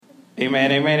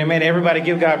Amen, amen, amen. Everybody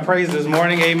give God praise this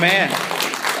morning. Amen.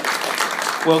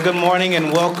 Well, good morning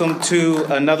and welcome to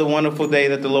another wonderful day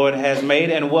that the Lord has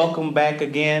made. And welcome back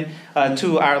again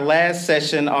to our last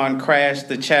session on Crash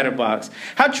the Chatterbox.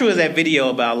 How true is that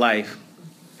video about life?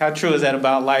 How true is that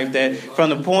about life? That from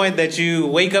the point that you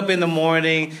wake up in the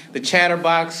morning, the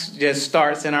chatterbox just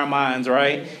starts in our minds,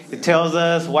 right? It tells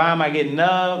us, why am I getting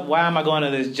up? Why am I going to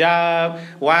this job?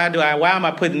 Why am I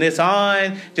putting this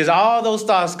on? Just all those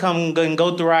thoughts come and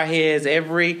go through our heads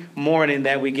every morning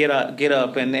that we get up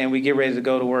and we get ready to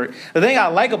go to work. The thing I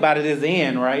like about it is the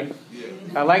end, right?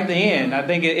 I like the end. I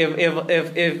think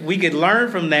if we could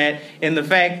learn from that in the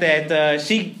fact that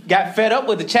she got fed up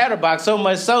with the chatterbox so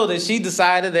much so that she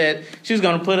decided that she was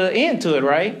going to put an end to it,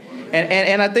 right?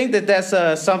 And I think that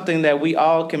that's something that we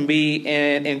all can be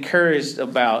encouraged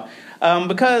about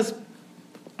because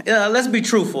let's be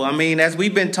truthful. I mean, as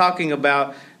we've been talking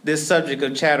about this subject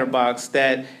of chatterbox,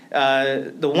 that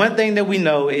the one thing that we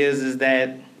know is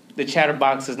that the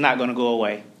chatterbox is not going to go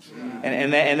away.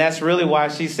 And that's really why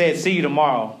she said, see you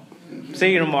tomorrow.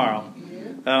 See you tomorrow.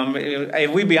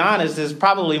 If we be honest, it's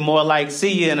probably more like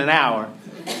see you in an hour.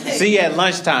 See you at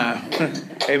lunchtime.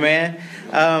 Amen.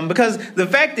 Because the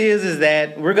fact is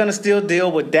that we're going to still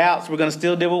deal with doubts. We're going to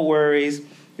still deal with worries.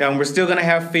 We're still going to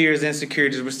have fears,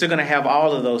 insecurities. We're still going to have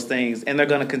all of those things. And they're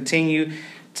going to continue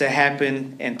to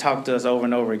happen and talk to us over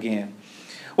and over again.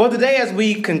 Well, today as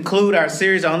we conclude our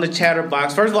series on the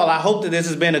Chatterbox, first of all, I hope that this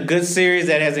has been a good series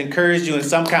that has encouraged you in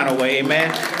some kind of way.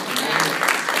 Amen.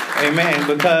 Amen.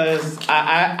 Because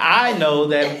I know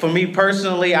that for me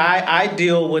personally, I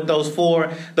deal with those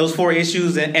four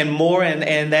issues and more,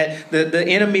 and that the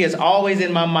enemy is always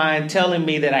in my mind telling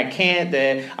me that I can't,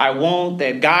 that I won't,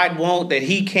 that God won't, that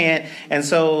he can't. And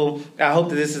so I hope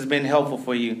that this has been helpful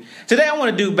for you. Today I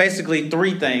want to do basically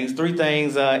three things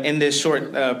in this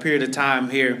short period of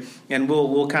time here, and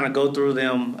we'll kind of go through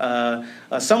them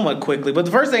somewhat quickly. But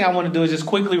the first thing I want to do is just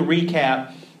quickly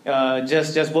recap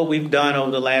just what we've done over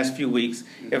the last few weeks,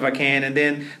 if I can. And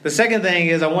then the second thing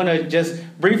is I want to just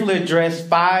briefly address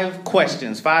five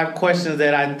questions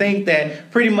that I think that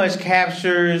pretty much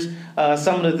captures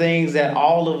some of the things that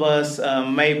all of us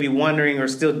may be wondering or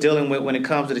still dealing with when it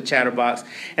comes to the chatterbox.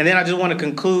 And then I just want to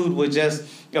conclude with just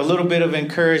a little bit of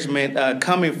encouragement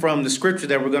coming from the scripture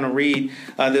that we're going to read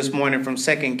this morning from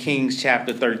 2 Kings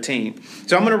chapter 13.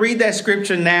 So I'm going to read that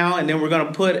scripture now, and then we're going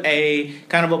to put a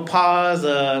kind of a pause,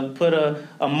 put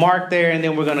a mark there, and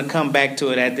then we're going to come back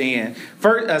to it at the end.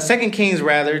 2 Kings,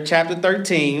 chapter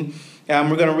 13.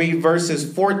 We're going to read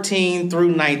verses 14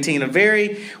 through 19.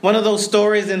 One of those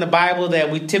stories in the Bible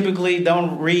that we typically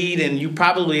don't read, and you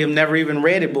probably have never even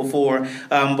read it before,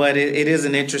 but it is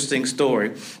an interesting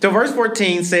story. So verse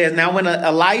 14 says, now when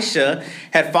Elisha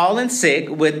had fallen sick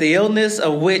with the illness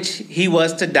of which he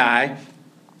was to die,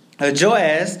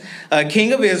 Joash,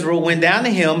 king of Israel, went down to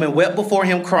him and wept before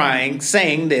him, crying,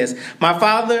 saying this, my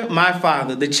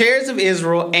father, the chariots of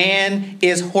Israel and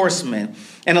his horsemen.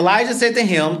 And Elijah said to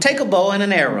him, take a bow and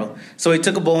an arrow. So he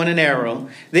took a bow and an arrow.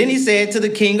 Then he said to the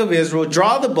king of Israel,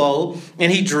 draw the bow.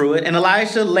 And he drew it. And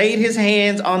Elisha laid his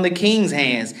hands on the king's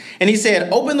hands. And he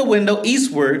said, open the window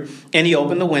eastward. And he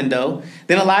opened the window.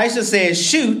 Then Elisha said,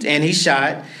 shoot. And he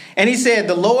shot. And he said,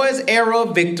 the Lord's arrow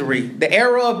of victory, the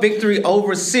arrow of victory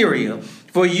over Syria.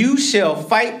 For you shall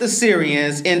fight the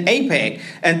Syrians in Aphek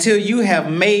until you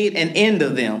have made an end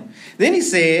of them. Then he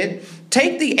said,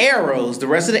 take the arrows, the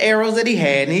rest of the arrows that he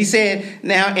had. And he said,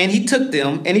 and he took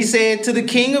them. And he said to the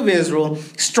king of Israel,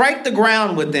 strike the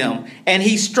ground with them. And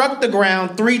he struck the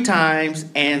ground 3 times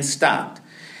and stopped.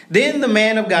 Then the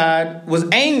man of God was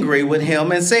angry with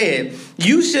him and said,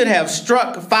 you should have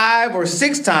struck 5 or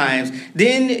 6 times.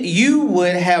 Then you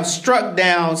would have struck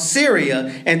down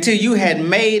Syria until you had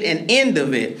made an end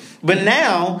of it. But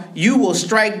now you will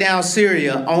strike down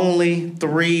Syria only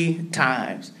 3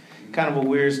 times. Kind of a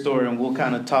weird story, and we'll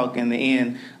kind of talk in the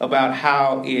end about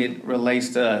how it relates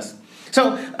to us.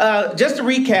 So just to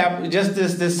recap, just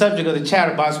this subject of the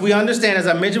chatterbox, we understand, as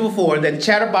I mentioned before, that the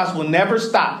chatterbox will never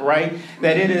stop, right?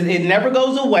 That it never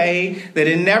goes away, that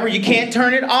you can't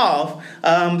turn it off,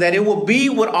 that it will be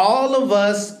with all of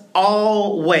us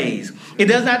always. It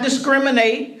does not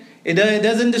discriminate. It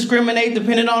doesn't discriminate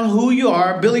depending on who you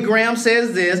are. Billy Graham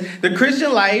says this, the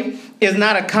Christian life is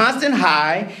not a constant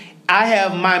high. I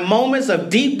have my moments of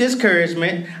deep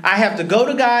discouragement. I have to go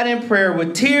to God in prayer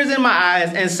with tears in my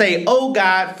eyes and say, oh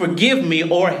God, forgive me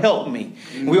or help me.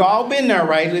 We've all been there,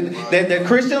 right? That the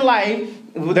Christian life,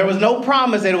 there was no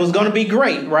promise that it was going to be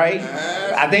great, right?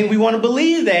 I think we want to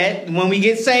believe that when we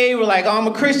get saved, we're like, oh, I'm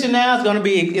a Christian now. It's going to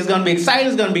be exciting.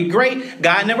 It's going to be great.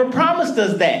 God never promised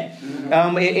us that.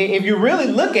 If you really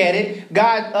look at it,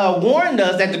 God warned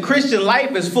us that the Christian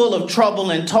life is full of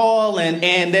trouble and toil,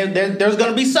 and there's going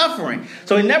to be suffering.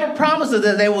 So he never promised us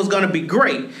that it was going to be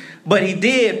great. But he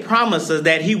did promise us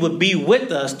that he would be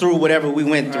with us through whatever we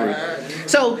went through.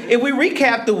 So if we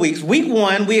recap the weeks, week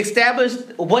 1, we established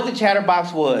what the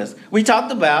chatterbox was. We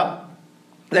talked about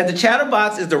that the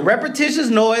chatterbox is the repetitious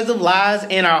noise of lies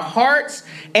in our hearts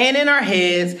and in our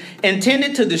heads,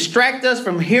 intended to distract us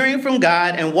from hearing from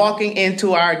God and walking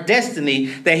into our destiny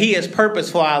that he has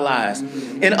purposed for our lives.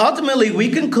 And ultimately, we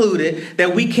concluded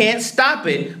that we can't stop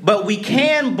it, but we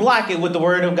can block it with the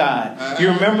word of God.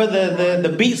 You remember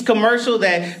the Beats commercial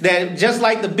that just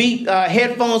like the Beat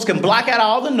headphones can block out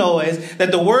all the noise,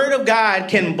 that the word of God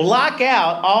can block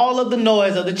out all of the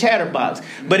noise of the chatterbox.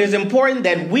 But it's important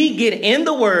that we get in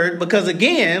the word, because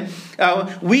again,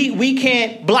 we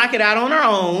can't block it out on our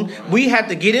own. We have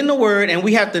to get in the word, and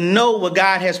we have to know what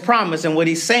God has promised and what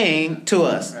he's saying to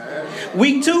us.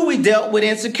 Week 2, we dealt with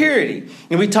insecurity.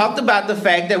 And we talked about the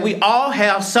fact that we all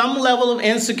have some level of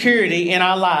insecurity in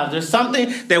our lives. There's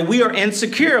something that we are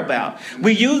insecure about.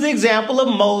 We use the example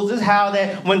of Moses, how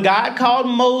that when God called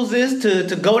Moses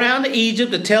to go down to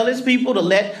Egypt to tell his people to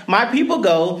let my people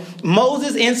go,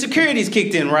 Moses' insecurities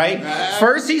kicked in, right?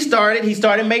 First, he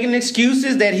started making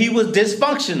excuses that he was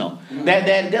dysfunctional.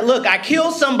 That look, I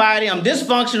killed somebody, I'm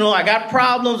dysfunctional, I got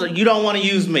problems, or you don't want to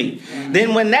use me.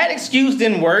 Then when that excuse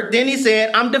didn't work, then he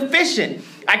said, I'm deficient.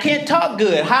 I can't talk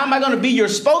good. How am I going to be your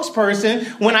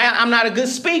spokesperson when I'm not a good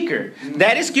speaker?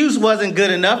 That excuse wasn't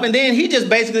good enough. And then he just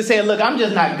basically said, look, I'm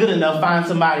just not good enough. Find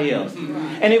somebody else.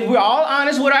 And if we're all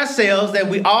honest with ourselves, that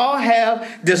we all have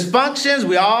dysfunctions,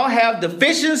 we all have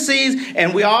deficiencies,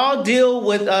 and we all deal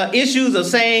with issues of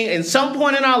saying at some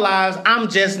point in our lives, I'm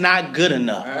just not good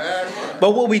enough.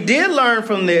 But what we did learn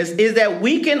from this is that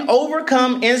we can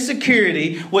overcome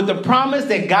insecurity with the promise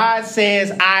that God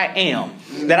says, I am.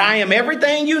 That I am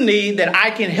everything you need, that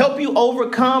I can help you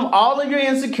overcome all of your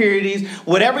insecurities,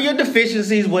 whatever your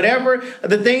deficiencies, whatever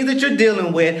the things that you're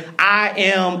dealing with, I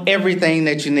am everything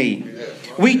that you need.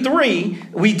 Week 3,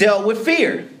 we dealt with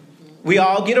fear. We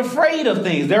all get afraid of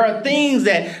things. There are things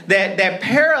that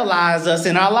paralyze us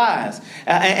in our lives.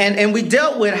 And we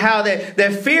dealt with how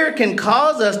that fear can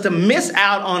cause us to miss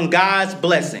out on God's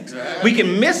blessings. We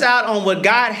can miss out on what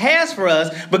God has for us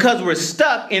because we're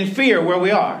stuck in fear where we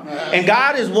are. And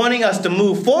God is wanting us to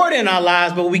move forward in our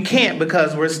lives, but we can't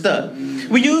because we're stuck.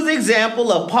 We use the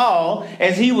example of Paul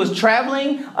as he was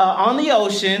traveling on the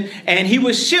ocean and he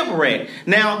was shipwrecked.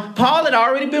 Now, Paul had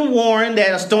already been warned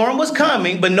that a storm was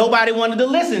coming, but nobody wanted to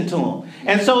listen to him.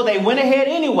 And so they went ahead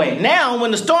anyway. Now,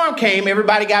 when the storm came,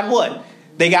 everybody got what?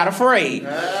 They got afraid.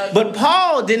 But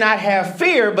Paul did not have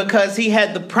fear because he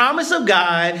had the promise of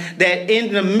God that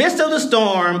in the midst of the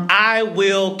storm, I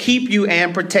will keep you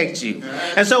and protect you.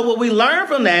 And so what we learn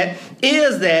from that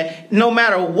is that no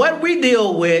matter what we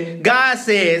deal with, God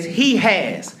says he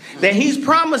has. That he's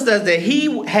promised us that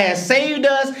he has saved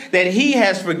us, that he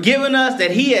has forgiven us, that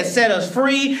he has set us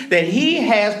free, that he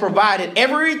has provided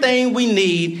everything we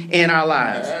need in our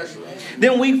lives.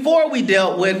 Then week 4, we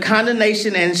dealt with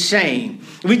condemnation and shame.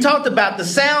 We talked about the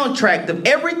soundtrack of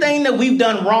everything that we've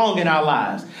done wrong in our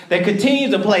lives that continues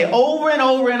to play over and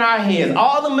over in our heads.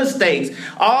 All the mistakes,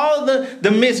 all the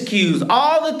miscues,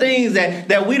 all the things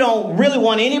that we don't really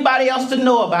want anybody else to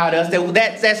know about us.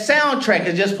 That soundtrack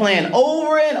is just playing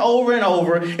over and over and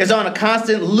over. It's on a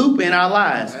constant loop in our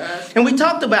lives. And we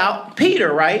talked about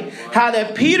Peter, right? How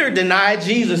that Peter denied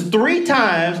Jesus 3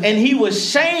 times and he was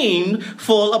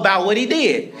shameful about what he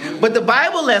did. But the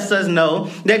Bible lets us know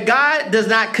that God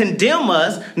does not condemn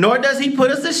us, nor does he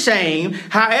put us to shame.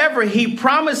 However, he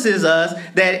promises us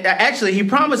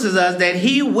that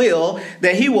he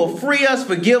will free us,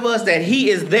 forgive us, that he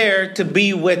is there to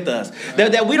be with us.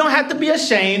 That we don't have to be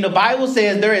ashamed. The Bible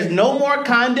says there is no more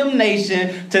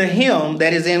condemnation to him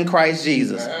that is in Christ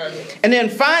Jesus. And then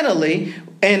finally,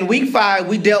 in week 5,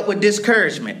 we dealt with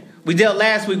discouragement. We dealt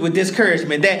last week with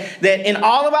discouragement. That in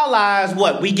all of our lives,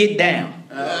 we get down.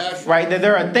 Right? That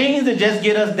there are things that just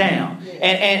get us down.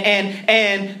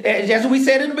 And as we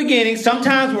said in the beginning,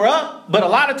 sometimes we're up, but a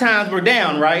lot of times we're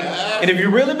down, right? And if you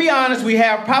really be honest, we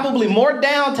have probably more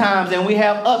down times than we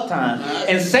have up times.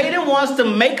 And Satan wants to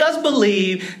make us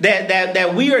believe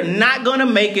that we are not going to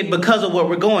make it because of what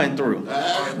we're going through.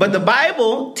 But the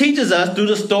Bible teaches us through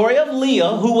the story of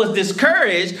Leah, who was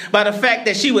discouraged by the fact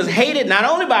that she was hated not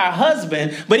only by her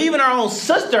husband, but even her own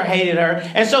sister hated her.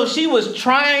 And so she was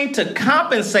trying to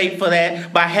compensate for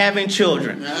that by having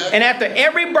children. And after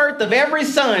every birth of every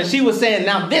son, she was saying,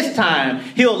 now this time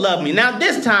he'll love me. Now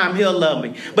this time he'll love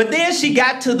me. But then she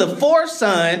got to the fourth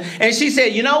son and she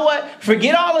said, you know what?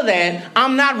 Forget all of that.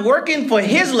 I'm not working for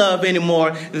his love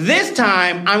anymore. This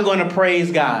time I'm going to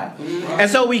praise God. And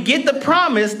so we get the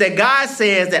promise that God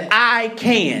says that I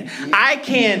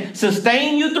can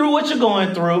sustain you through what you're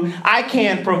going through. I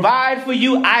can provide for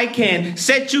you. I can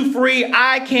set you free.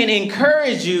 I can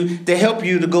encourage you to help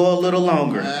you to go a little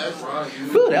longer.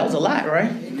 Whew, that was a lot,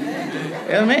 right?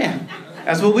 Yeah, man.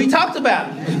 That's what we talked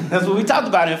about. That's what we talked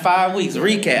about in 5 weeks.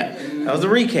 Recap. That was a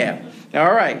recap.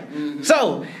 All right.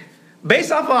 So,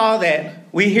 based off of all that,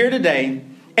 we're here today.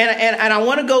 And I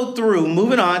want to go through,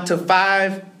 moving on to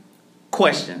 5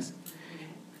 questions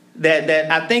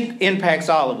that I think impacts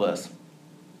all of us.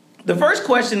 The first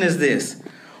question is this.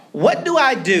 What do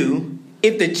I do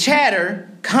if the chatter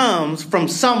comes from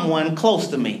someone close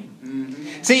to me?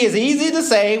 See, it's easy to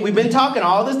say, we've been talking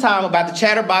all this time about the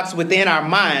chatterbox within our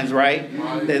minds, right?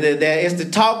 It's the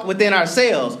talk within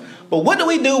ourselves. But what do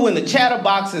we do when the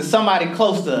chatterbox is somebody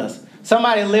close to us?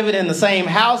 Somebody living in the same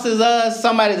house as us,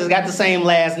 somebody that's got the same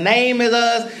last name as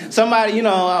us, somebody,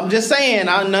 I'm just saying,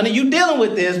 none of you dealing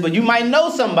with this, but you might know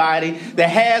somebody that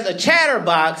has a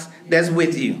chatterbox that's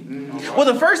with you.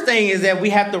 Well, the first thing is that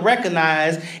we have to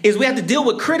recognize is we have to deal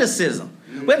with criticism.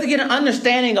 We have to get an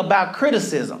understanding about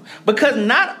criticism because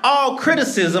not all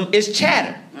criticism is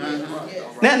chatter.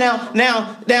 Now,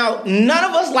 none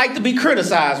of us like to be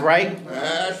criticized, right?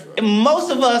 Most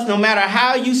of us, no matter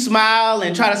how you smile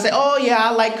and try to say, oh, yeah,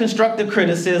 I like constructive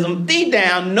criticism, deep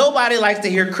down, nobody likes to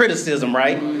hear criticism,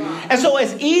 right? And so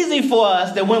it's easy for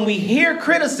us that when we hear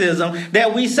criticism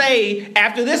that we say,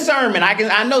 after this sermon,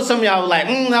 I know some of y'all are like,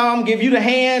 no, I'm going to give you the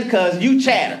hand because you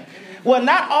chatter. Well,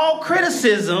 not all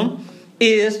criticism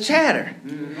is chatter.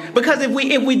 Because if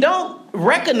we don't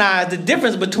recognize the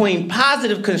difference between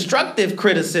positive, constructive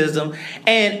criticism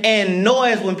and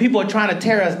noise when people are trying to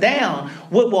tear us down,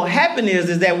 what will happen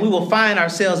is that we will find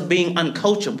ourselves being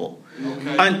uncoachable,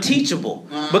 unteachable,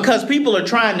 because people are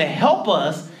trying to help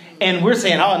us and we're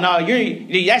saying, oh, no,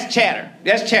 that's chatter.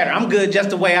 That's chatter. I'm good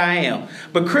just the way I am.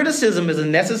 But criticism is a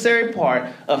necessary part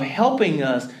of helping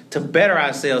us to better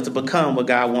ourselves, to become what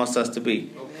God wants us to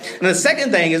be. And the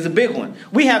second thing is the big one.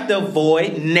 We have to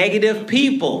avoid negative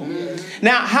people.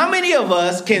 Now, how many of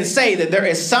us can say that there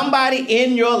is somebody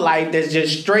in your life that's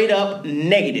just straight up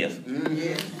negative?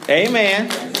 Amen.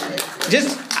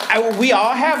 We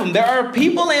all have them. There are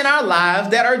people in our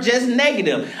lives that are just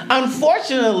negative.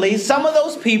 Unfortunately, some of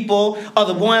those people are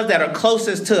the ones that are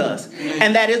closest to us.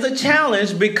 And that is a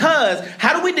challenge because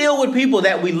how do we deal with people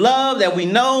that we love, that we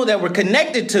know, that we're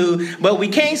connected to, but we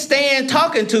can't stand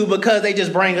talking to because they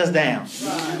just bring us down?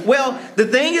 Well, the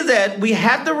thing is that we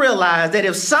have to realize that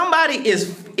if somebody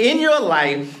is in your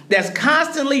life that's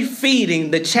constantly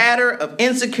feeding the chatter of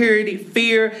insecurity,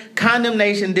 fear,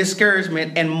 condemnation,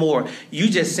 discouragement, and more, you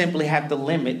just simply have to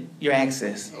limit your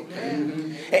access.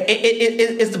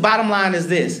 It's the bottom line is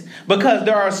this, because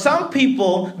there are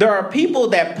people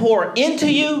that pour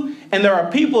into you and there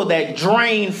are people that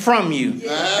drain from you.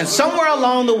 And somewhere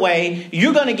along the way,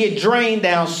 you're going to get drained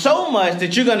down so much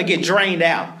that you're going to get drained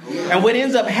out. And what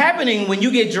ends up happening when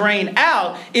you get drained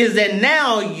out is that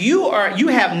now you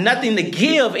have nothing to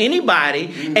give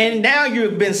anybody, and now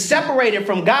you've been separated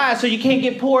from God, so you can't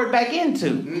get poured back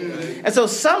into. And so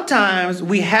sometimes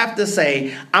we have to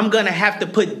say, I'm going to have to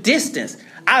put distance.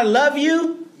 I love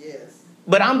you,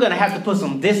 but I'm going to have to put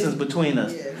some distance between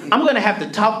us. I'm going to have to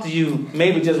talk to you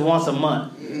maybe just once a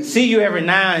month. See you every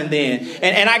now and then.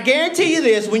 And I guarantee you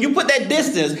this, when you put that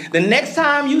distance, the next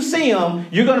time you see them,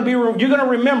 you're going to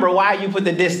remember why you put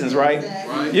the distance, right?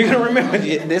 You're going to remember,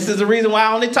 this is the reason why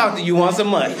I only talk to you once a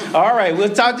month. All right,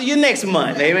 we'll talk to you next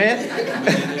month.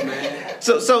 Amen.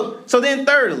 So then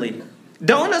thirdly,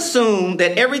 don't assume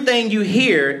that everything you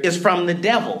hear is from the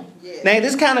devil. Now,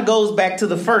 this kind of goes back to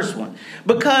the first one,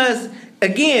 because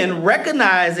again,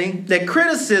 recognizing that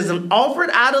criticism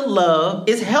offered out of love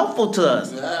is helpful to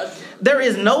us. There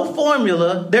is no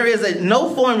formula.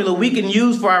 No formula we can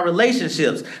use for our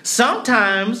relationships.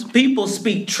 Sometimes people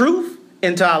speak truth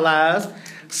into our lives.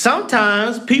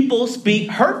 Sometimes people speak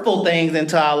hurtful things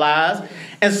into our lives.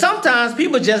 And sometimes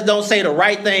people just don't say the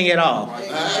right thing at all.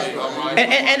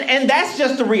 And that's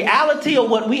just the reality of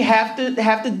what we have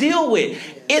to deal with.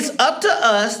 It's up to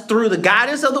us through the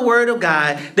guidance of the Word of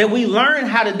God that we learn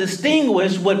how to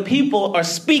distinguish what people are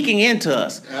speaking into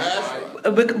us.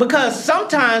 Because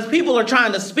sometimes people are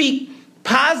trying to speak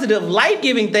positive,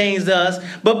 life-giving things to us,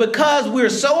 but because we're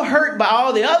so hurt by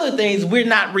all the other things, we're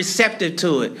not receptive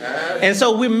to it. And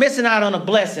so we're missing out on a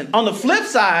blessing. On the flip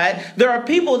side, there are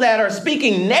people that are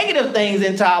speaking negative things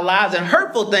into our lives and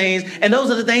hurtful things, and those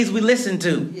are the things we listen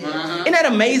to. Isn't that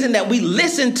amazing that we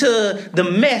listen to the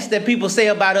mess that people say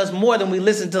about us more than we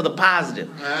listen to the positive?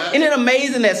 Isn't it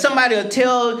amazing that somebody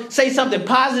will say something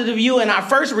positive to you, and our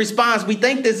first response, we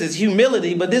think this is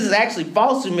humility, but this is actually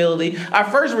false humility. Our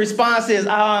first response is,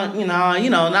 no, I'm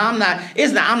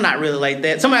not really like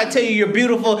that. Somebody tell you you're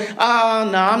beautiful. Oh,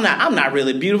 no, I'm not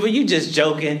really beautiful. You just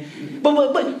joking. But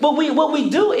what we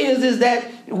do is that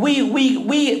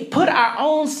we put our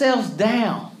own selves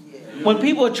down when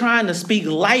people are trying to speak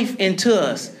life into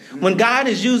us. When God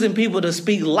is using people to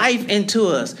speak life into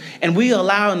us, and we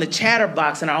allow in the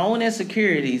chatterbox and our own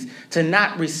insecurities to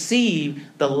not receive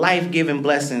the life-giving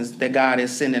blessings that God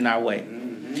is sending our way.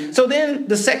 So then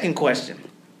the second question.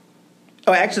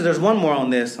 Oh, actually, there's one more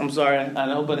on this. I'm sorry, I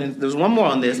know, but there's one more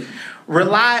on this.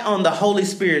 Rely on the Holy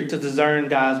Spirit to discern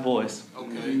God's voice.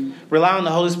 Okay. Rely on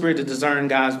the Holy Spirit to discern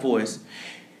God's voice.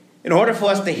 In order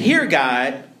for us to hear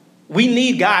God, we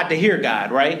need God to hear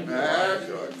God, right?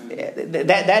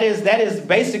 That is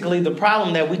basically the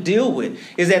problem that we deal with,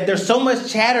 is that there's so much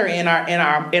chatter in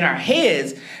our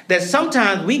heads that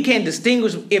sometimes we can't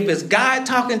distinguish if it's God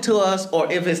talking to us or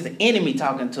if it's the enemy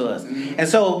talking to us. And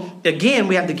so again,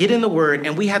 we have to get in the Word,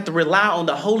 and we have to rely on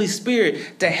the Holy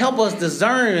Spirit to help us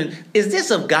discern, is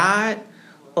this of God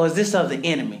or is this of the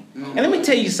enemy? And let me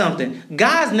tell you something.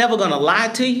 God's never going to lie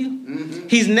to you.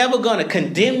 He's never going to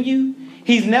condemn you.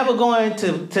 He's never going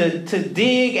to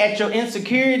dig at your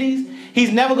insecurities.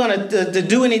 He's never going to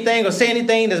do anything or say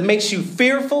anything that makes you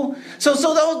fearful. So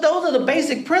those are the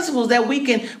basic principles that we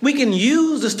can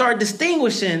use to start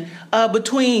distinguishing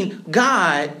between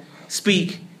God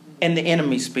speak and the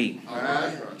enemy speak.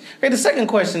 Okay, the second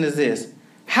question is this.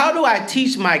 How do I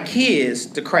teach my kids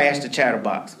to crash the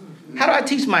chatterbox? How do I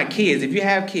teach my kids? If you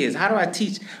have kids, how do I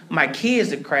teach my kids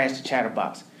to crash the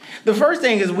chatterbox? The first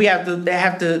thing is we have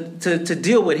to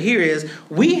deal with here is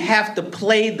we have to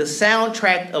play the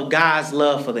soundtrack of God's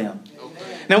love for them.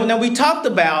 Now we talked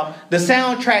about the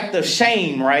soundtrack of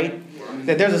shame, right?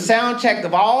 That there's a soundtrack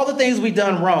of all the things we've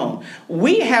done wrong.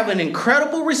 We have an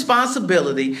incredible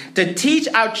responsibility to teach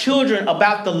our children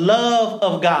about the love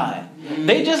of God.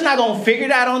 They're just not going to figure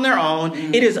it out on their own.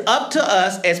 It is up to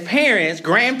us as parents,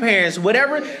 grandparents,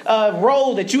 whatever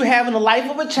role that you have in the life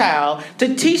of a child,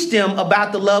 to teach them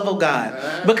about the love of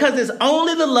God. Because it's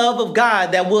only the love of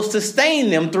God that will sustain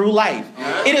them through life.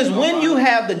 It is when you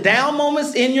have the down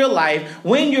moments in your life,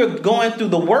 when you're going through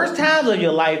the worst times of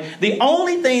your life, the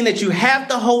only thing that you have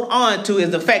to hold on to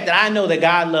is the fact that I know that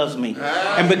God loves me.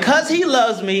 And because He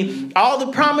loves me, all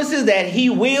the promises that He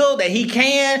will, that He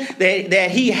can, that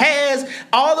He has,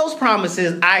 all those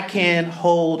promises I can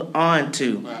hold on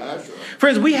to.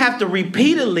 Friends, we have to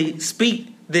repeatedly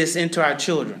speak this into our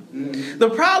children. The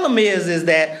problem is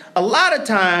that a lot of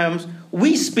times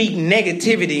we speak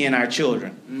negativity in our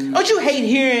children. Don't you hate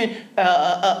hearing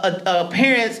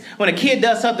parents when a kid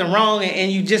does something wrong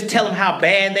and you just tell them how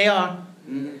bad they are?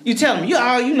 You tell them,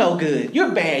 you no good,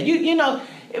 you're bad, you know.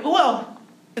 Well,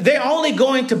 they're only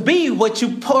going to be what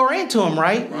you pour into them,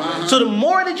 right? So the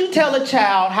more that you tell a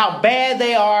child how bad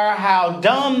they are, how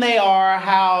dumb they are,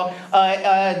 how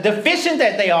deficient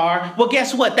that they are, well,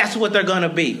 guess what? That's what they're going to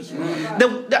be.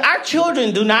 Our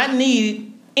children do not need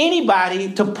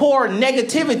anybody to pour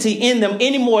negativity in them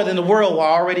any more than the world will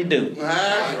already do.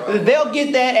 They'll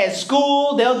get that at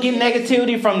school. They'll get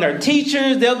negativity from their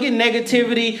teachers. They'll get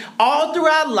negativity all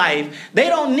throughout life. They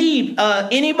don't need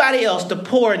anybody else to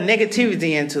pour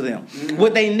negativity into them.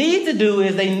 What they need to do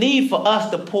is they need for us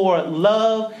to pour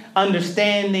love,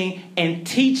 understanding, and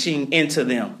teaching into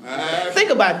them. Think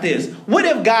about this. What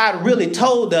if God really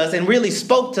told us and really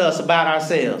spoke to us about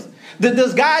ourselves?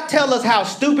 Does God tell us how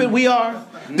stupid we are?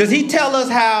 Does He tell us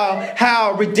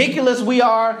how ridiculous we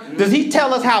are? Does He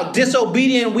tell us how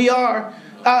disobedient we are?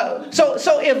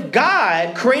 So if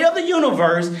God, creator of the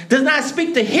universe, does not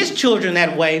speak to His children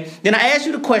that way, then I ask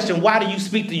you the question, why do you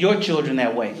speak to your children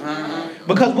that way?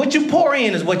 Because what you pour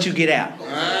in is what you get out.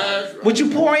 What you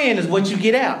pour in is what you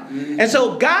get out. And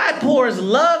so God pours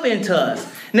love into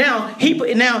us. Now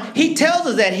he tells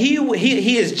us that he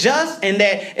is just, and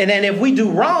that if we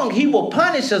do wrong, He will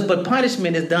punish us, but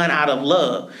punishment is done out of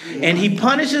love. And He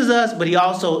punishes us, but He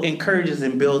also encourages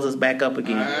and builds us back up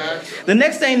again. The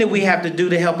next thing that we have to do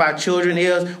to help our children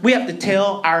is we have to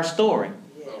tell our story.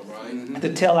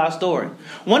 to tell our story.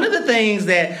 One of the things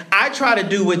that I try to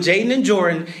do with Jaden and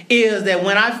Jordan is that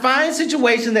when I find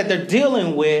situations that they're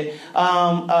dealing with,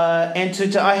 and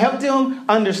to help them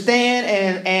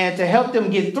understand and to help them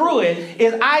get through it,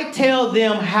 is I tell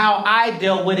them how I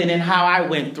dealt with it and how I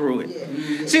went through it.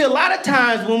 Yeah. See, a lot of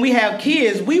times when we have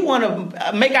kids, we want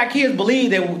to make our kids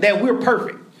believe that we're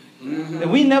perfect. That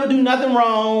we never do nothing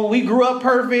wrong. We grew up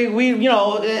perfect.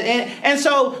 And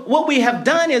so what we have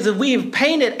done is we've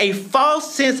painted a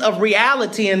false sense of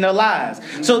reality in their lives.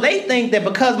 So they think that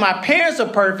because my parents are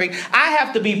perfect, I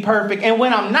have to be perfect. And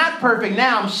when I'm not perfect,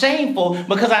 now I'm shameful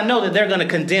because I know that they're going to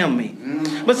condemn me.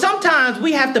 But sometimes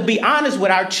we have to be honest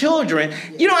with our children.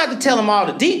 You don't have to tell them all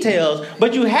the details,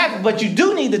 but you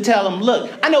do need to tell them,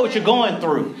 look, I know what you're going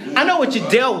through. I know what you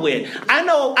dealt with. I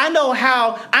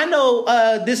know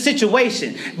this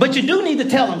situation, but you do need to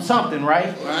tell them something,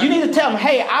 right? You need to tell them,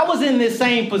 hey, I was in this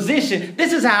same position.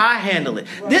 This is how I handle it.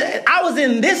 I was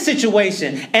in this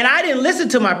situation and I didn't listen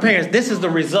to my parents. This is the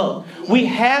result. We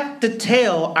have to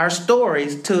tell our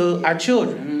stories to our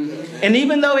children. And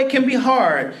even though it can be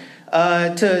hard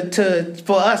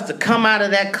for us to come out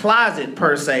of that closet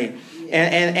per se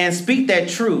and speak that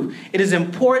truth, it is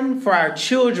important for our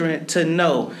children to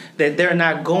know that they're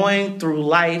not going through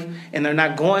life and they're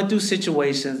not going through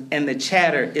situations, and the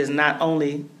chatter is not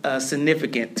only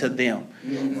significant to them.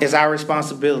 It's our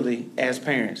responsibility as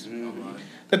parents.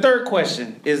 The third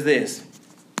question is this: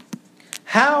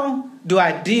 how do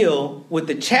I deal with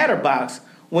the chatterbox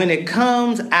when it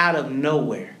comes out of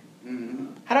nowhere?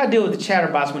 How do I deal with the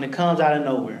chatterbox when it comes out of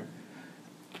nowhere?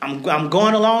 I'm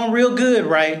going along real good,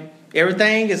 right?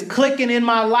 Everything is clicking in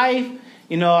my life.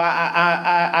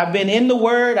 I've been in the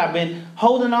Word. I've been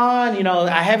holding on.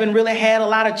 I haven't really had a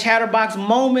lot of chatterbox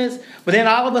moments. But then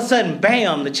all of a sudden,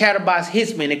 bam, the chatterbox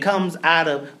hits me and it comes out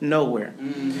of nowhere.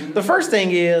 The first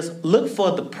thing is look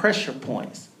for the pressure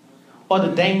points or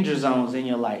the danger zones in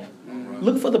your life.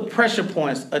 Look for the pressure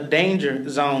points or danger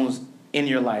zones in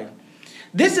your life.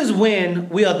 This is when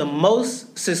we are the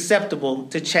most susceptible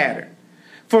to chatter.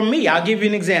 For me, I'll give you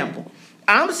an example.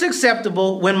 I'm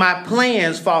susceptible when my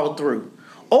plans fall through,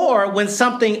 or when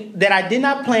something that I did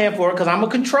not plan for, because I'm a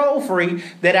control freak,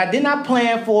 that I did not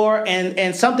plan for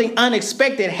and something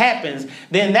unexpected happens.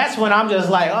 Then that's when I'm just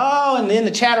like, oh, and then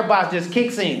the chatterbox just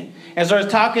kicks in and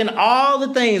starts talking all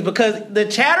the things, because the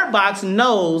chatterbox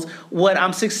knows what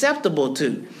I'm susceptible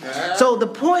to. So the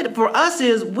point for us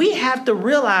is we have to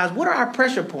realize, what are our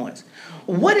pressure points?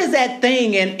 What is that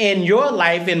thing in your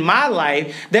life, in my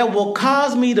life, that will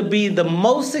cause me to be the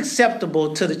most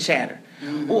susceptible to the chatter?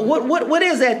 What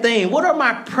is that thing? What are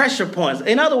my pressure points?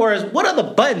 In other words, what are the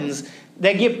buttons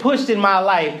that get pushed in my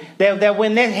life that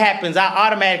when that happens, I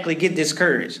automatically get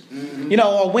discouraged?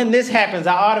 Or when this happens,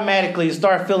 I automatically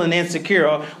start feeling insecure.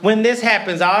 Or when this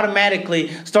happens, I automatically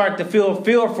start to feel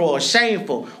fearful or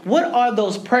shameful. What are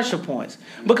those pressure points?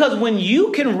 Because when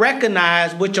you can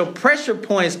recognize what your pressure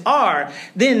points are,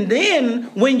 then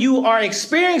when you are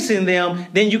experiencing them,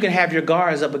 then you can have your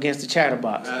guards up against the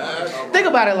chatterbox. Think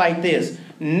about it like this.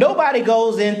 Nobody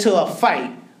goes into a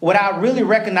fight without really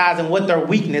recognizing what their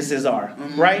weaknesses are,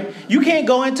 right? You can't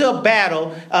go into a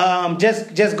battle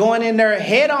just going in there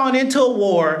head on into a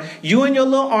war, you and your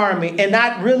little army, and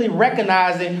not really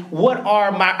recognizing what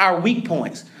are our weak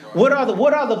points. What are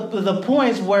the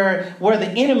points where the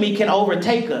enemy can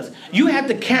overtake us? You have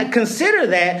to consider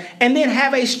that and then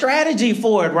have a strategy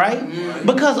for it, right?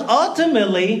 Because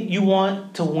ultimately you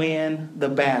want to win the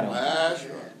battle.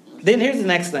 Then here's the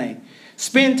next thing.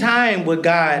 Spend time with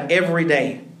God every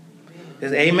day.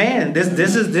 Amen.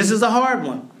 This is a hard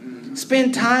one.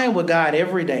 Spend time with God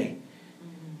every day.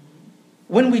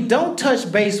 When we don't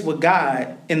touch base with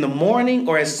God in the morning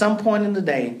or at some point in the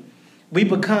day, we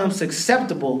become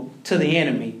susceptible to the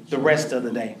enemy the rest of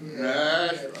the day.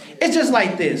 It's just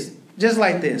like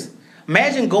this.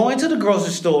 Imagine going to the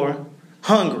grocery store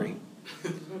hungry.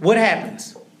 What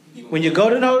happens? When you go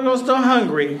to the grocery store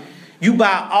hungry, you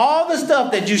buy all the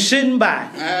stuff that you shouldn't buy,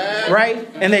 right?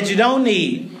 And that you don't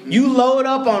need. You load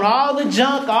up on all the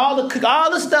junk, all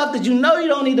the stuff that you know you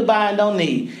don't need to buy and don't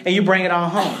need, and you bring it on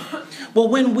home. But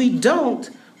when we don't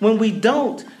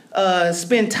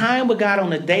spend time with God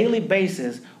on a daily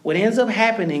basis, what ends up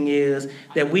happening is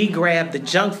that we grab the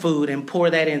junk food and pour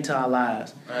that into our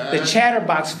lives. The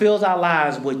chatterbox fills our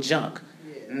lives with junk.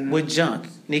 And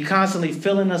He constantly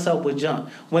filling us up with junk.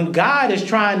 When God is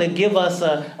trying to give us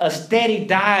a steady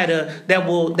diet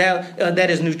that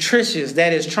is nutritious,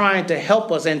 that is trying to help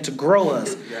us and to grow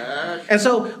us. And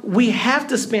so we have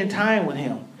to spend time with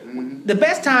Him. The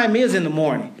best time is in the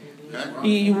morning.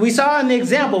 We saw an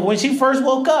example when she first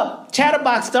woke up.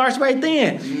 Chatterbox starts right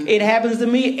then. It happens to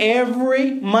me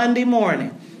every Monday morning.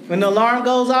 When the alarm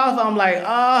goes off, I'm like,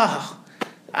 oh,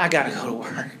 I got to go to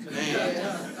work.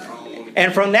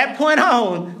 And from that point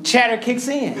on, chatter kicks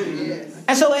in.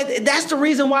 And so that's the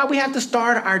reason why we have to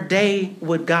start our day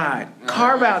with God.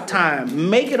 Carve out time.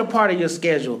 Make it a part of your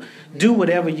schedule. Do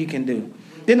whatever you can do.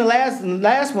 Then the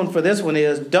last one for this one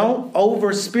is don't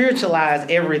over-spiritualize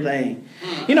everything.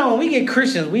 You know, when we get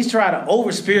Christians, we try to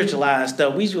over-spiritualize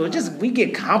stuff. We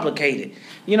get complicated.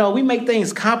 You know, we make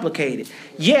things complicated.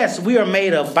 Yes, we are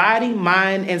made of body,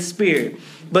 mind, and spirit.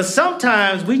 But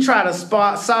sometimes we try to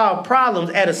solve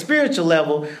problems at a spiritual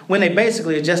level when they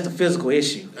basically are just a physical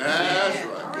issue.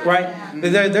 That's right.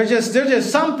 They're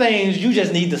just some things you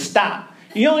just need to stop.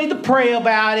 You don't need to pray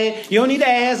about it. You don't need to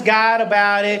ask God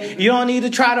about it. You don't need to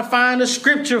try to find a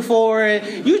scripture for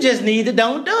it. You just need to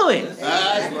don't do it.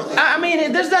 I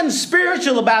mean, there's nothing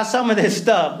spiritual about some of this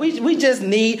stuff. We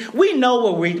know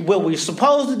what we're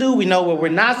supposed to do. We know what we're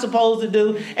not supposed to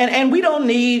do. And we don't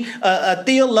need a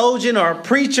theologian or a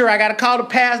preacher. I got to call the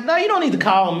pastor. No, you don't need to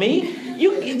call me.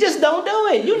 You just don't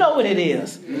do it. You know what it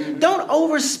is. Don't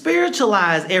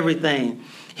over-spiritualize everything.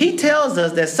 He tells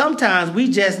us that sometimes we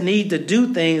just need to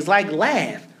do things like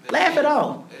laugh. Laugh it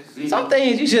off. Some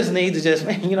things you just need to just,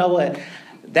 you know what?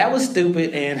 That was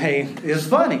stupid and, hey, it's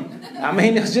funny. I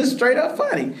mean, it's just straight up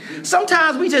funny.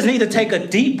 Sometimes we just need to take a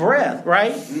deep breath,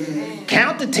 right?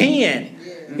 Count to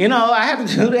 10. You know, I have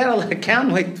to do that. I count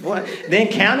like one, then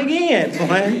count again.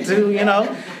 1, 2, you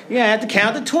know. You have to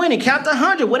count to 20, count to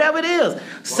 100, whatever it is.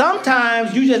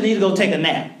 Sometimes you just need to go take a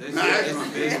nap.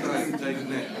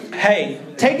 Hey,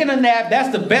 taking a nap, that's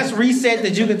the best reset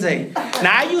that you can take.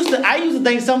 Now, I used to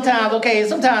think sometimes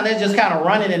that's just kind of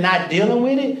running and not dealing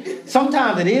with it.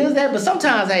 Sometimes it is that, but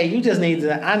sometimes, hey,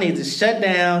 I need to shut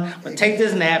down, I'm going to take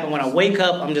this nap, and when I wake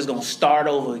up, I'm just going to start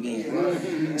over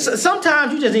again. So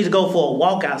sometimes you just need to go for a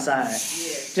walk outside.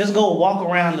 Just go walk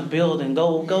around the building.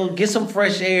 Go get some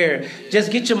fresh air.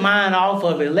 Just get your mind off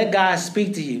of it. Let God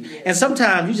speak to you. And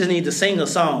sometimes you just need to sing a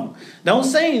song. Don't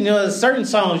sing, there's certain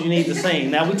songs you need to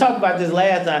sing. Now, we talked about this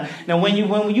last time. Now, when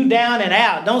you down and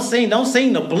out, don't sing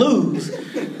the blues.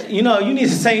 You know, you need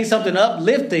to sing something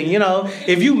uplifting. You know,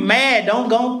 if you mad, don't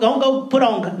go put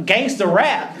on gangster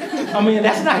rap. I mean,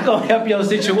 that's not going to help your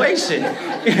situation.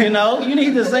 You know, you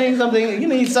need to sing something. You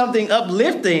need something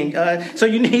uplifting. So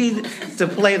you need to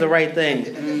play the right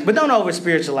thing. But don't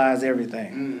over-spiritualize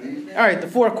everything. All right, the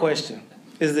fourth question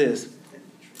is this.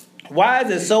 Why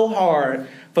is it so hard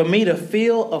for me to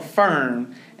feel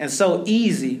affirmed and so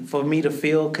easy for me to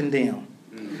feel condemned?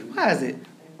 Why is it?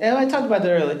 And I talked about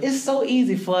that earlier. It's so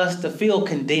easy for us to feel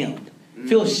condemned,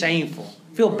 feel shameful,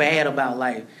 feel bad about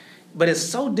life. But it's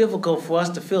so difficult for us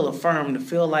to feel affirmed, to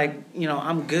feel like, you know,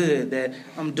 I'm good, that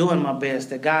I'm doing my best,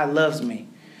 that God loves me.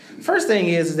 First thing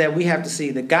is that we have to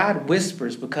see that God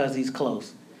whispers because he's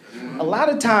close. A lot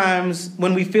of times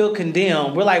when we feel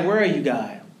condemned, we're like, where are you,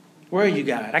 God? Where are you,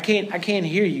 God? I can't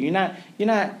hear you.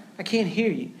 I can't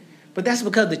hear you. But that's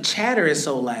because the chatter is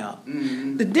so loud.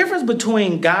 Mm-hmm. The difference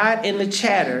between God and the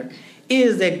chatter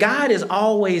is that God is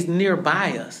always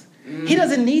nearby us. Mm-hmm. He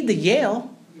doesn't need to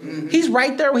yell. Mm-hmm. He's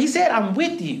right there. He said, I'm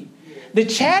with you. The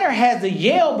chatter has to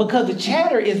yell because the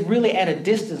chatter is really at a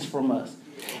distance from us.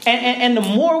 And the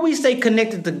more we stay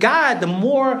connected to God, the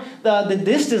more the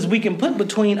distance we can put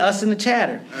between us and the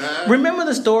chatter. Remember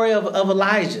the story of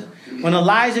Elijah. When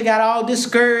Elijah got all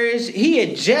discouraged, he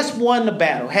had just won the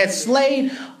battle, had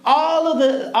slayed all of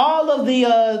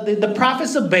the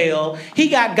prophets of Baal. He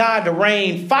got God to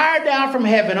rain fire down from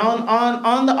heaven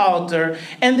on the altar.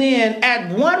 And then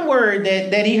at one word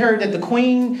that he heard that the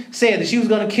queen said that she was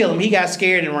going to kill him, he got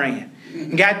scared and ran.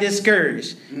 Got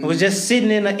discouraged. Was just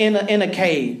sitting in a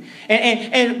cave.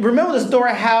 And remember the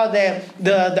story how that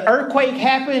the earthquake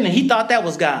happened and he thought that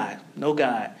was God. No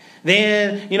God.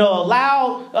 Then, a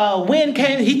loud wind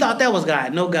came. He thought that was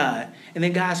God. No God. And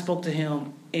then God spoke to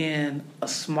him in a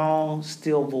small,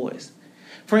 still voice.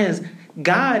 Friends,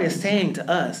 God is saying to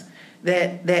us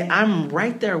that I'm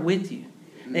right there with you.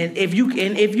 And if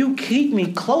you keep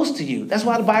me close to you, that's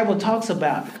why the Bible talks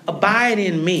about abide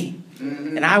in me.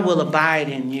 And I will abide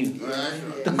in you.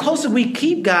 The closer we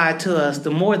keep God to us,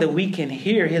 the more that we can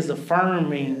hear his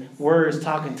affirming words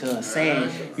talking to us,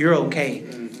 saying, you're okay.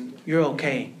 You're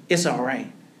okay. It's all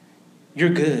right.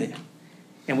 You're good.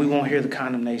 And we won't hear the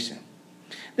condemnation.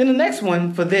 Then the next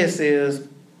one for this is,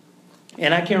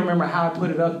 and I can't remember how I put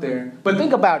it up there, but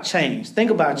think about change. Think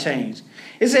about change.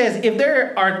 It says, if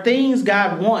there are things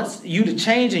God wants you to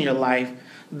change in your life,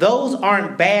 those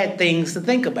aren't bad things to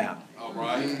think about. All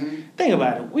right. Think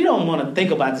about it. We don't want to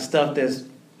think about the stuff that's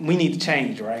we need to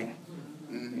change, right?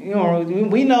 You know,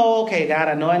 we know, okay, God,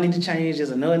 I know I need to change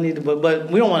this. I know I need to, but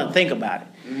we don't want to think about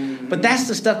it. But that's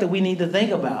the stuff that we need to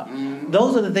think about.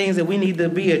 Those are the things that we need to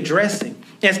be addressing.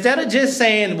 Instead of just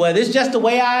saying, well, this is just the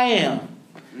way I am.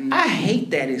 I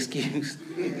hate that excuse.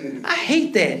 I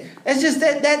hate that. It's just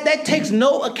that takes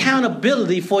no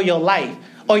accountability for your life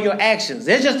or your actions.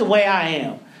 It's just the way I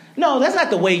am. No, that's not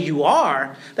the way you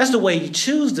are. That's the way you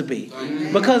choose to be.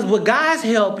 Because with God's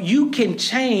help, you can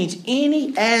change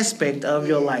any aspect of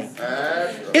your life.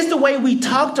 It's the way we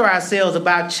talk to ourselves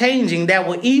about changing that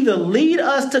will either lead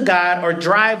us to God or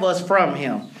drive us from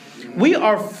Him. We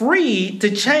are free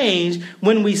to change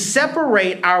when we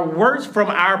separate our words from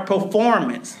our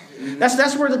performance.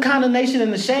 That's where the condemnation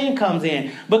and the shame comes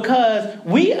in. Because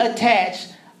we attach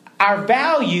our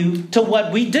value to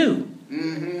what we do.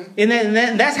 And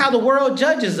then that's how the world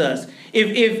judges us.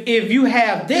 If you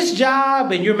have this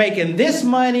job and you're making this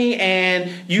money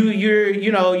and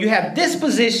you have this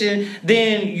position,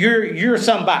 then you're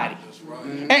somebody.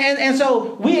 And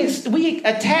so we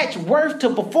attach worth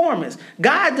to performance.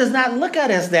 God does not look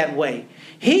at us that way.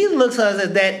 He looks at us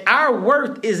as that our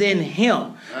worth is in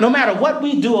Him. No matter what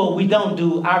we do or we don't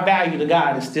do, our value to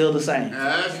God is still the same.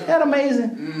 Isn't that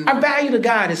amazing? Our value to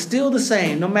God is still the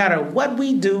same, no matter what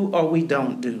we do or we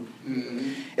don't do.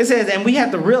 It says, and we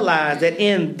have to realize that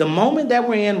in the moment that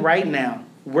we're in right now,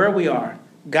 where we are,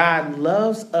 God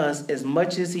loves us as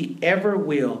much as He ever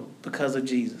will because of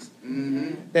Jesus.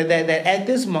 That at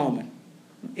this moment,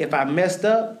 if I messed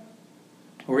up,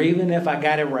 or even if I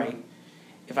got it right,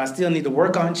 if I still need to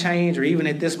work on change, or even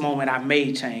at this moment I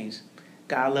made change,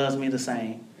 God loves me the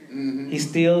same. He's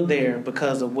still there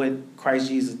because of what Christ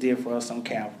Jesus did for us on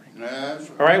Calvary.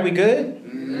 All right, we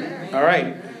good? All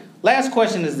right. Last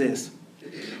question is this.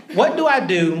 What do I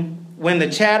do when the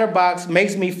chatterbox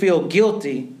makes me feel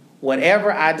guilty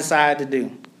whatever I decide to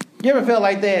do? You ever feel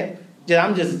like that?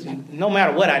 No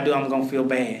matter what I do, I'm going to feel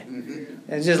bad.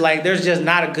 It's just like there's just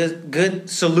not a good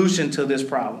solution to this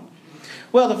problem.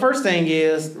 Well, the first thing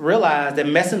is realize that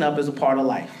messing up is a part of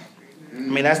life. I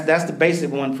mean, that's the basic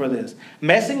one for this.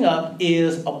 Messing up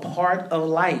is a part of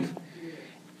life.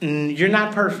 You're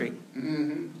not perfect.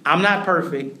 I'm not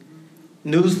perfect.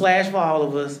 Newsflash for all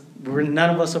of us. None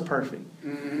of us are perfect.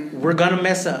 We're going to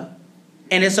mess up.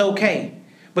 And it's okay.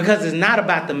 Because it's not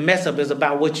about the mess up. It's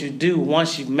about what you do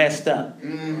once you've messed up.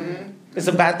 It's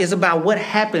about what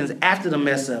happens after the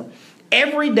mess up.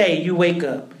 Every day you wake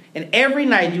up and every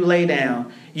night you lay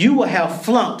down, you will have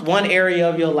flunked one area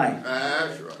of your life.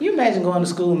 You imagine going to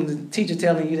school and the teacher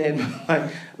telling you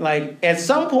that, like at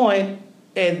some point,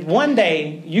 at one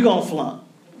day, you're going to flunk.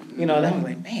 You know, I'm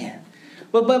like, man.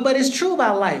 But it's true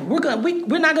about life. We're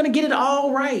not going to get it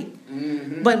all right.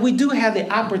 But we do have the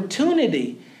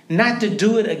opportunity not to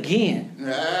do it again.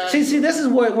 See, this is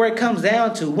where it comes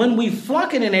down to. When we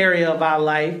flunk in an area of our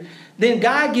life, then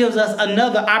God gives us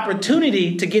another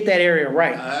opportunity to get that area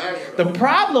right. The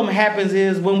problem happens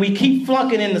is when we keep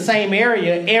flunking in the same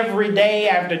area every day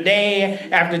after day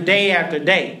after day after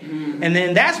day. And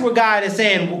then that's where God is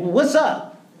saying, what's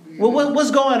up?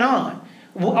 What's going on?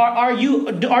 Are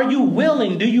you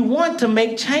willing? Do you want to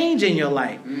make change in your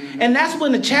life? And that's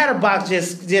when the chatterbox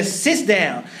just sits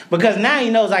down, because now he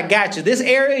knows I got you. This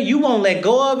area, you won't let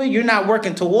go of it. You're not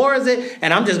working towards it.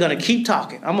 And I'm just going to keep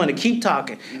talking. I'm going to keep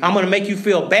talking. I'm going to make you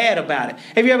feel bad about it.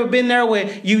 Have you ever been there where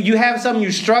you have something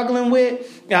you're struggling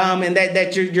with and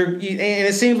that you're and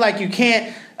it seems like you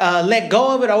can't let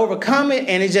go of it or overcome it.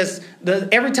 And it's just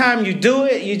every time you do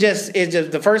it, it's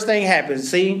just the first thing happens.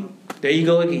 See, there you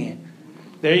go again.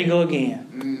 There you go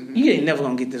again. You ain't never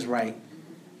gonna get this right.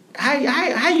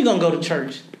 How you gonna go to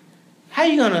church? How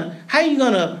you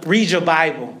gonna read your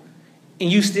Bible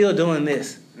and you still doing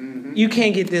this? You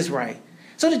can't get this right.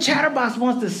 So the chatterbox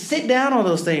wants to sit down on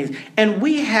those things, and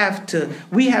we have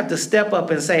to step up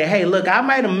and say, hey, look, I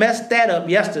might have messed that up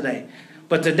yesterday,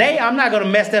 but today I'm not gonna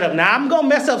mess that up. Now I'm gonna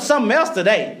mess up something else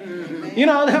today. You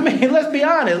know what I mean? Let's be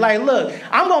honest. Like, look,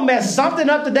 I'm going to mess something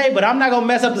up today, but I'm not going to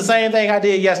mess up the same thing I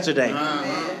did yesterday.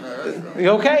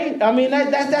 Okay? I mean,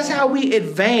 that's how we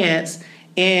advance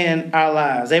in our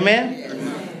lives.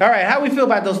 Amen? All right. How do we feel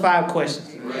about those 5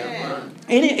 questions?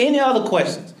 Any other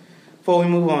questions before we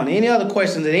move on? Any other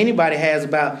questions that anybody has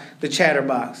about the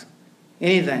chatterbox?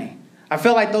 Anything? I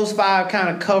feel like those 5 kind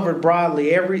of covered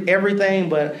broadly everything,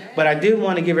 but I did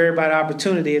want to give everybody an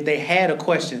opportunity if they had a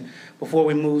question before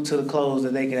we move to the close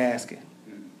that they could ask it.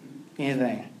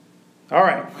 Anything? All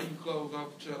right. How you close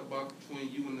off the chatterbox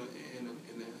between you and the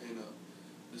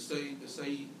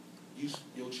say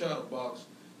your chatterbox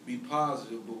be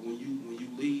positive, but when you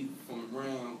leave from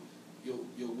around your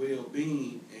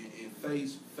well-being and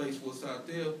face chatterbox out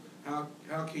there,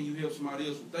 how can you help somebody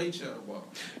else with their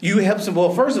chatterbox? You help some.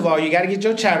 Well, first of all, you got to get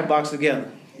your chatterbox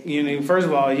together. You know, first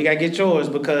of all, you got to get yours,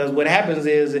 because what happens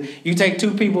is you take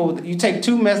two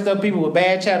messed up people with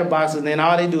bad chatterboxes, and then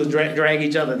all they do is drag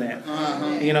each other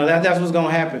down. You know, that's what's going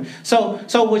to happen. So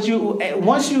once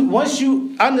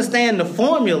you understand the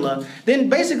formula, then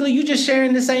basically you just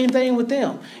sharing the same thing with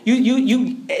them.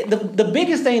 The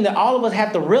biggest thing that all of us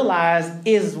have to realize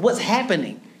is what's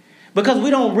happening, because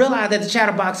we don't realize that the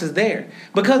chatterbox is there,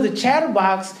 because the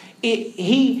chatterbox,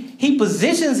 he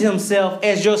positions himself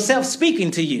as yourself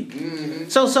speaking to you. Mm-hmm.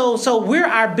 So we're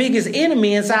our biggest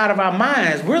enemy inside of our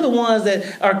minds. We're the ones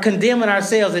that are condemning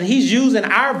ourselves, and he's using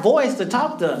our voice to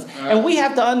talk to us. Right. And we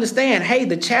have to understand, hey,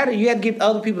 the chatter, you have to get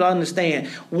other people to understand,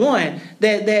 one,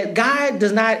 that God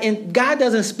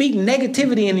doesn't speak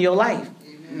negativity into your life.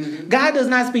 Mm-hmm. God does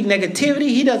not speak negativity.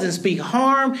 He doesn't speak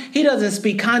harm. He doesn't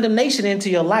speak condemnation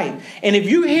into your life. And if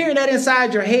you hear that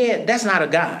inside your head, that's not a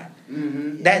God.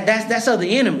 Mm-hmm. That's of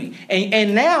the enemy.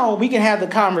 And now we can have the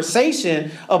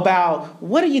conversation about,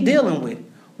 what are you dealing with?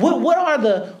 What are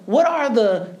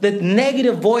the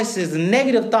negative voices, the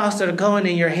negative thoughts that are going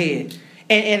in your head?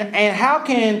 And how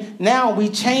can now we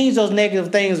change those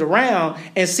negative things around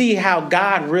and see how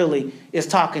God really is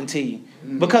talking to you?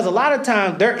 Mm-hmm. Because a lot of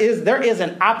times there is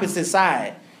an opposite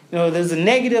side. You know, there's a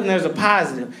negative and there's a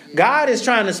positive. God is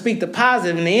trying to speak the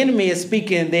positive, and the enemy is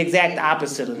speaking the exact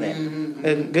opposite of that.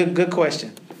 Mm-hmm. Good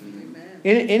question.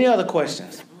 Any other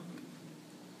questions?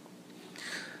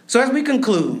 So as we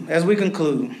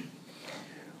conclude,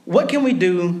 what can we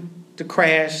do to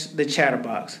crash the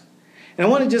chatterbox? And I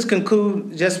want to just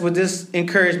conclude just with this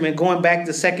encouragement, going back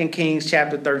to 2 Kings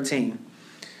chapter 13.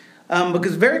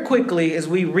 Because very quickly, as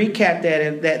we recap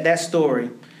that story,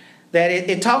 that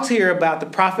it talks here about the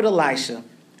prophet Elisha,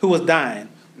 who was dying.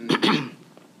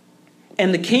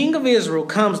 And the king of Israel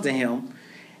comes to him,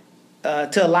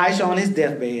 to Elisha on his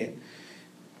deathbed.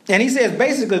 And he says,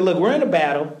 basically, look, we're in a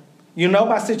battle. You know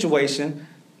my situation.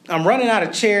 I'm running out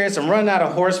of chariots. I'm running out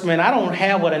of horsemen. I don't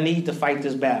have what I need to fight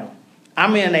this battle.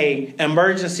 I'm in an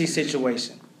emergency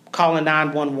situation. Calling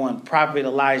 911. Prophet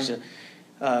Elijah,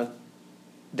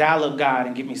 dial up God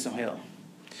and get me some help.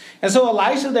 And so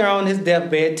Elisha there on his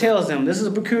deathbed tells him, this is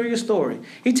a peculiar story.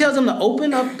 He tells him to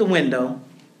open up the window,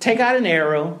 take out an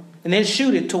arrow, and then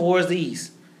shoot it towards the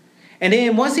east. And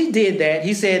then once he did that,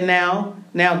 he said, now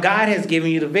God has given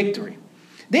you the victory.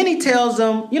 Then he tells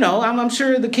him, I'm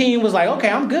sure the king was like, okay,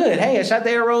 I'm good. Hey, I shot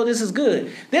the arrow. This is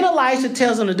good. Then Elisha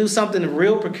tells him to do something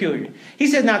real peculiar. He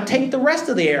said, now take the rest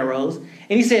of the arrows. And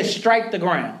he said, strike the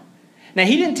ground. Now,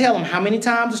 he didn't tell him how many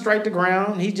times to strike the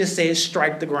ground. He just said,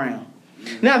 strike the ground.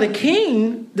 Now, the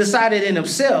king decided in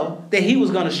himself that he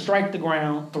was going to strike the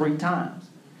ground 3 times.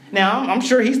 Now, I'm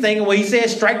sure he's thinking, well, he said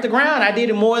strike the ground. I did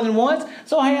it more than once.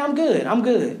 So, hey, I'm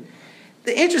good.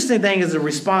 The interesting thing is the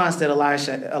response that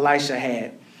Elisha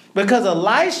had. Because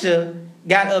Elisha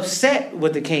got upset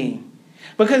with the king.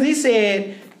 Because he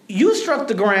said, you struck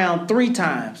the ground 3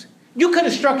 times. You could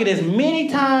have struck it as many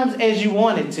times as you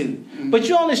wanted to. But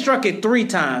you only struck it 3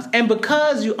 times. And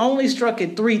because you only struck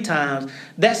it 3 times,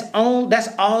 that's all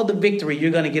the victory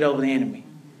you're going to get over the enemy.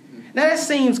 Now, that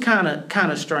seems kind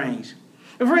of strange.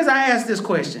 But friends, I ask this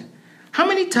question. How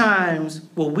many times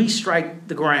will we strike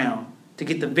the ground to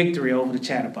get the victory over the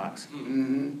chatterbox?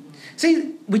 Mm-hmm.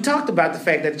 See, we talked about the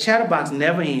fact that the chatterbox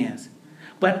never ends.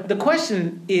 But the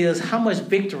question is, how much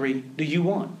victory do you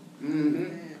want?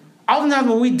 Mm-hmm. Oftentimes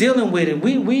when we're dealing with it,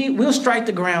 we'll strike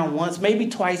the ground once, maybe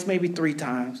twice, maybe 3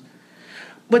 times.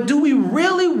 But do we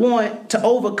really want to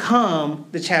overcome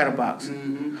the chatterbox?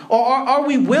 Mm-hmm. Or are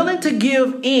we willing to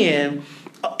give in,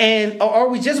 or are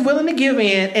we just willing to give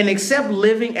in and accept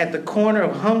living at the corner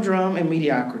of humdrum and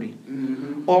mediocrity?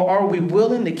 Mm-hmm. Or are we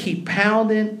willing to keep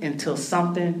pounding until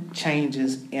something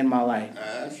changes in my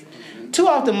life? Too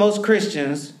often most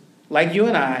Christians, like you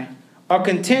and I, are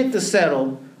content to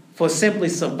settle for simply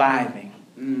surviving.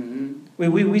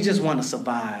 Mm-hmm. We just want to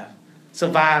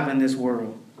survive in this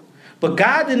world. But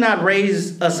God did not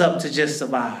raise us up to just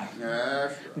survive.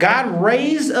 God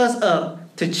raised us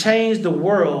up to change the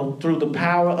world through the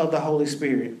power of the Holy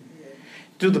Spirit,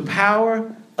 through the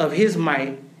power of his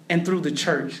might, and through the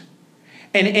church.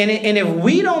 And if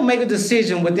we don't make a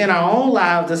decision within our own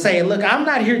lives to say, look, I'm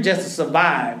not here just to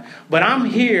survive, but I'm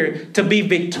here to be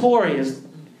victorious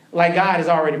like God has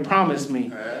already promised me,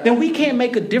 then we can't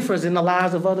make a difference in the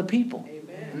lives of other people.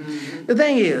 Amen. The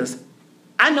thing is,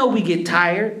 I know we get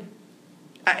tired.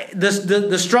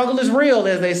 The struggle is real,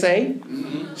 as they say.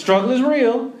 Mm-hmm. Struggle is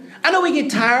real. I know we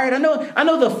get tired. I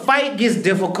know the fight gets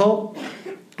difficult.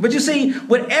 But you see,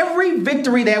 with every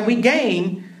victory that we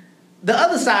gain, the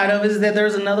other side of it is that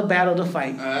there's another battle to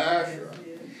fight.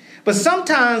 But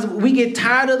sometimes we get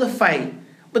tired of the fight.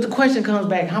 But the question comes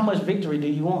back, how much victory do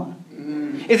you want?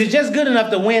 Is it just good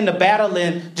enough to win the battle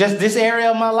in just this area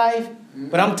of my life?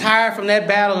 But I'm tired from that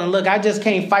battle, and look, I just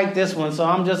can't fight this one, so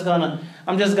I'm just gonna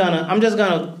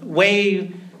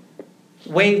wave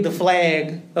the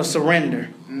flag of surrender.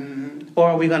 Or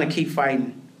are we gonna keep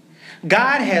fighting?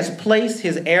 God has placed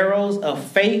his arrows of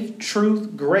faith,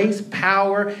 truth, grace,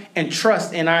 power, and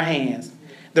trust in our hands.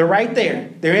 They're right there.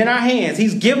 They're in our hands.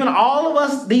 He's given all of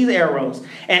us these arrows.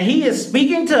 And he is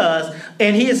speaking to us,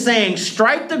 and he is saying,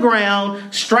 strike the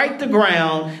ground,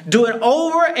 do it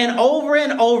over and over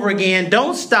and over again.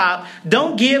 Don't stop.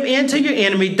 Don't give in to your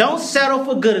enemy. Don't settle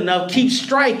for good enough. Keep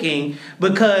striking,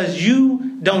 because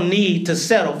you don't need to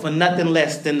settle for nothing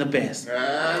less than the best.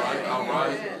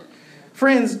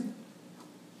 Friends,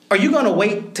 are you going to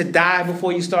wait to die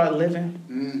before you start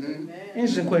living?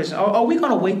 Interesting question. Are we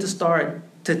going to wait to start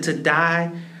to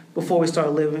die before we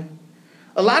start living?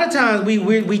 A lot of times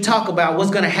we talk about what's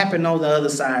going to happen on the other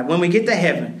side. When we get to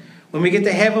heaven, we're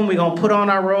going to put on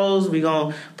our robes, we're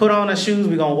going to put on our shoes,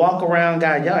 we're going to walk around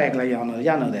God. Y'all act like y'all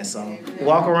know that song.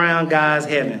 Walk around God's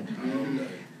heaven.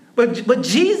 But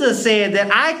Jesus said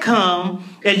that I come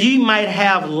that ye might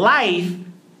have life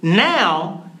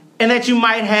now, and that you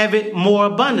might have it more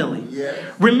abundantly.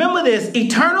 Yes. Remember this,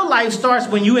 eternal life starts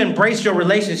when you embrace your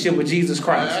relationship with Jesus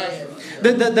Christ. Yes.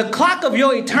 The clock of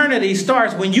your eternity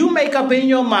starts when you make up in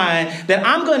your mind that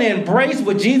I'm going to embrace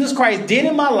what Jesus Christ did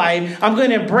in my life. I'm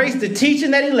going to embrace the teaching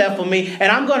that he left for me,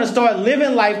 and I'm going to start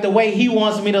living life the way he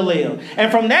wants me to live.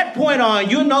 And from that point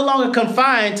on, you're no longer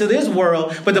confined to this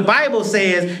world, but the Bible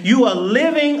says you are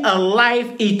living a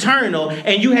life eternal,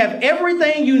 and you have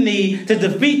everything you need to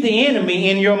defeat the enemy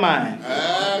in your mind.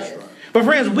 Right. But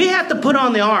friends, we have to put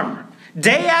on the armor.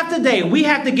 Day after day, we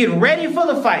have to get ready for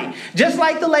the fight. Just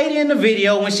like the lady in the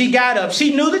video, when she got up,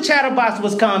 she knew the chatterbox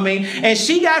was coming, and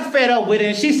she got fed up with it,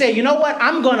 and she said, you know what,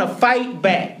 I'm going to fight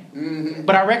back.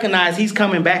 But I recognize he's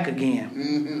coming back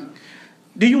again.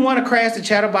 Do you want to crash the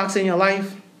chatterbox in your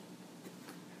life?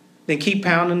 Then keep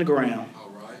pounding the ground. All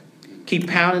right. Keep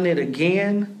pounding it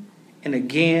again and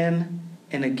again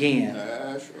and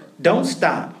again. Don't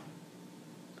stop.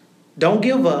 Don't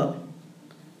give up.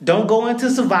 Don't go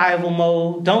into survival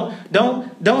mode.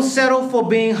 Don't settle for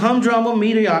being humdrum or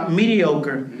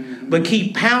mediocre. But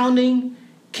keep pounding,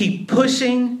 keep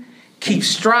pushing, keep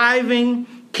striving,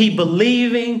 keep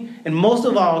believing, and most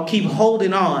of all, keep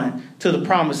holding on to the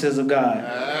promises of God.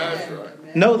 That's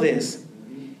right. Know this.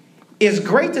 It's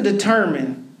great to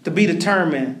be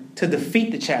determined to defeat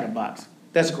the chatterbox.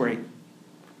 That's great.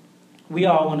 We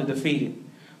all want to defeat it.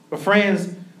 But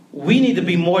friends, we need to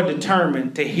be more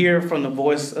determined to hear from the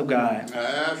voice of God.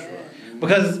 That's right.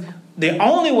 Because the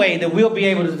only way that we'll be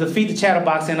able to defeat the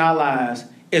chatterbox in our lives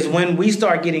is when we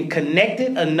start getting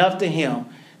connected enough to him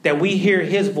that we hear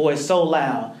his voice so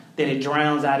loud that it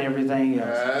drowns out everything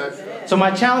else. That's right. So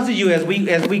my challenge to you as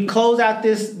we close out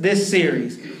this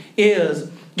series is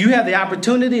you have the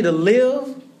opportunity to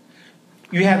live.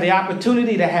 You have the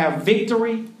opportunity to have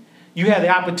victory. You have the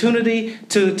opportunity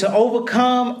to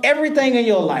overcome everything in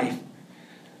your life.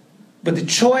 But the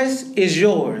choice is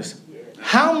yours.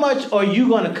 How much are you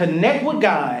going to connect with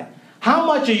God? How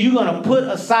much are you going to put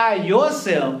aside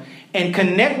yourself and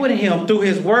connect with him through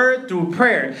his word, through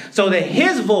prayer, so that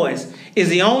his voice is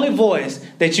the only voice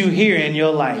that you hear in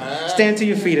your life? Stand to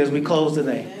your feet as we close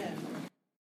today.